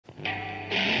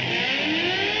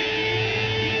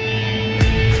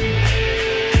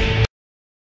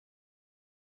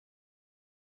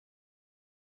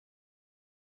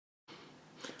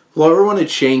Hello everyone,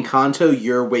 it's Shane Kanto,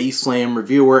 your Wasteland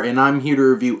reviewer, and I'm here to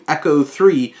review Echo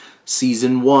 3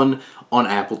 Season 1 on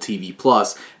Apple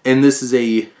TV+. And this is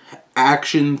a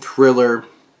action thriller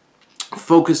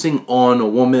focusing on a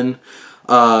woman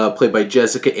played by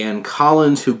Jessica Ann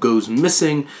Collins who goes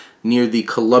missing near the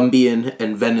Colombian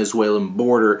and Venezuelan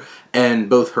border, and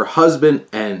both her husband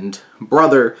and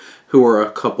brother, who are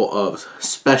a couple of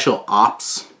special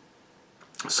ops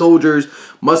soldiers,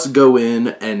 must go in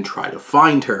and try to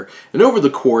find her. And over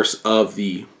the course of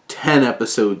the 10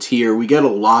 episodes here, we get a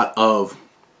lot of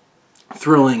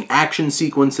thrilling action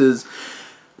sequences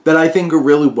that I think are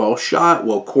really well shot,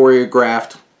 well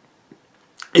choreographed.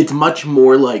 It's much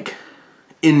more like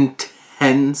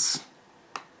intense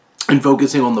and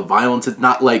focusing on the violence. It's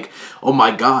not like, oh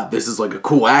my god, this is like a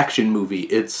cool action movie.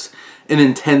 It's an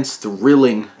intense,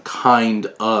 thrilling kind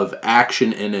of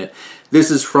action in it. This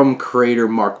is from creator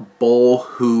Mark Bowl,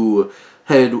 who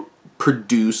had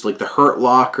produced like The Hurt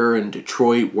Locker in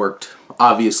Detroit, worked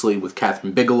obviously with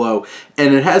Catherine Bigelow,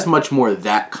 and it has much more of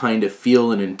that kind of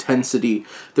feel and intensity.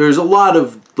 There's a lot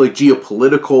of like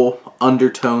geopolitical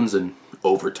undertones and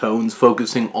overtones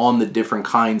focusing on the different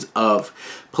kinds of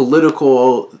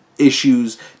political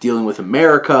issues dealing with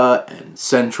America and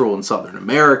Central and Southern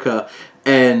America,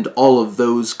 and all of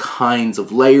those kinds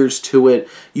of layers to it.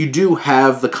 You do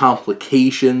have the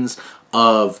complications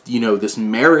of, you know, this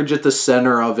marriage at the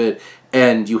center of it,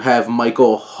 and you have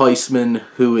Michael Huisman,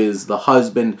 who is the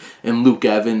husband, and Luke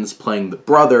Evans playing the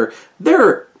brother.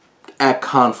 They're at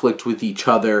conflict with each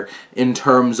other in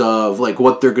terms of like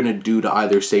what they're gonna do to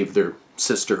either save their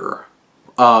sister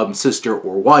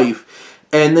or wife.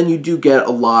 And then you do get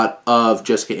a lot of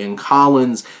Jessica Ann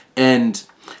Collins and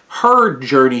her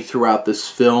journey throughout this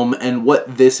film and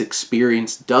what this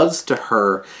experience does to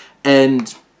her.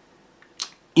 And,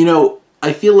 you know,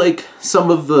 I feel like some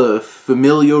of the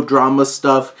familial drama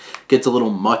stuff gets a little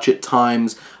much at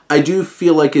times. I do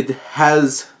feel like it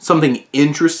has something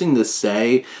interesting to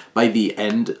say by the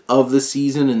end of the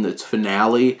season in its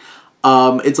finale.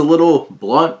 It's a little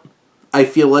blunt, I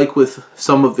feel like, with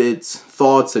some of its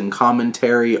thoughts and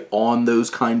commentary on those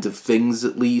kinds of things,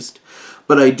 at least.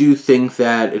 But I do think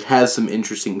that it has some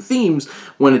interesting themes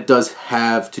when it does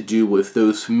have to do with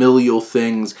those familial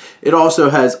things. It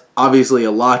also has, obviously,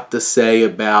 a lot to say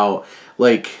about,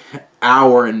 like,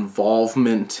 our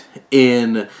involvement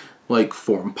in, like,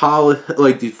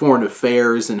 the foreign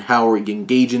affairs and how we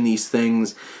engage in these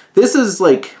things. This is,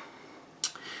 like,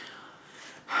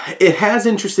 it has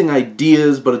interesting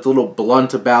ideas, but it's a little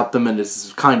blunt about them, and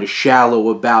it's kind of shallow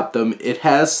about them. It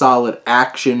has solid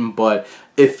action, but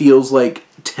it feels like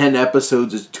 10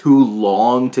 episodes is too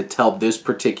long to tell this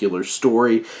particular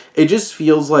story. It just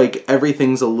feels like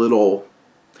everything's a little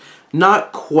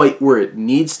not quite where it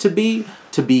needs to be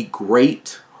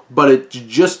great, but it's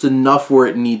just enough where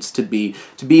it needs to be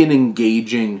an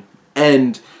engaging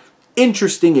and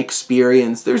interesting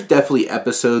experience. There's definitely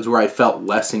episodes where I felt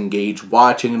less engaged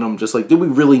watching, and I'm just like, did we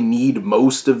really need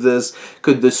most of this?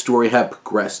 Could this story have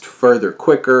progressed further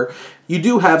quicker? You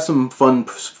do have some fun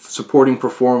supporting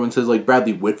performances, like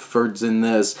Bradley Whitford's in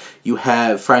this. You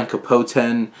have Frank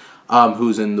Capoten,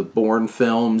 who's in the Bourne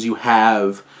films. You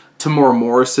have Tamora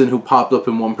Morrison, who popped up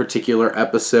in one particular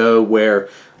episode where,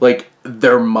 like,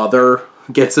 their mother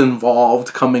gets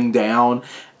involved coming down,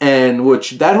 and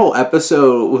which that whole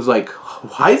episode was like,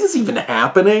 why is this even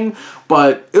happening?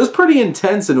 But it was pretty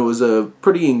intense, and it was a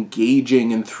pretty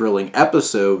engaging and thrilling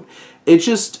episode.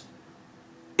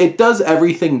 It does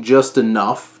everything just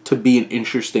enough to be an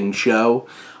interesting show.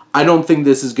 I don't think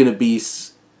this is going to be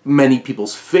many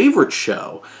people's favorite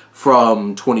show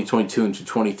from 2022 into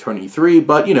 2023,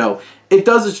 but, you know, it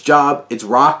does its job. It's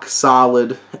rock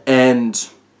solid, and,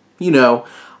 you know,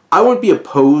 I wouldn't be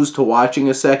opposed to watching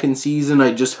a second season.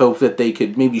 I just hope that they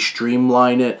could maybe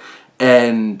streamline it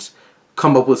and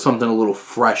come up with something a little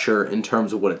fresher in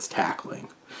terms of what it's tackling.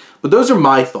 But those are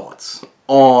my thoughts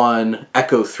on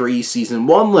Echo 3 Season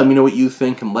 1. Let me know what you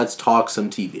think, and let's talk some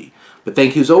TV. But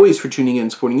thank you as always for tuning in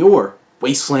and supporting your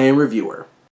Wasteland reviewer.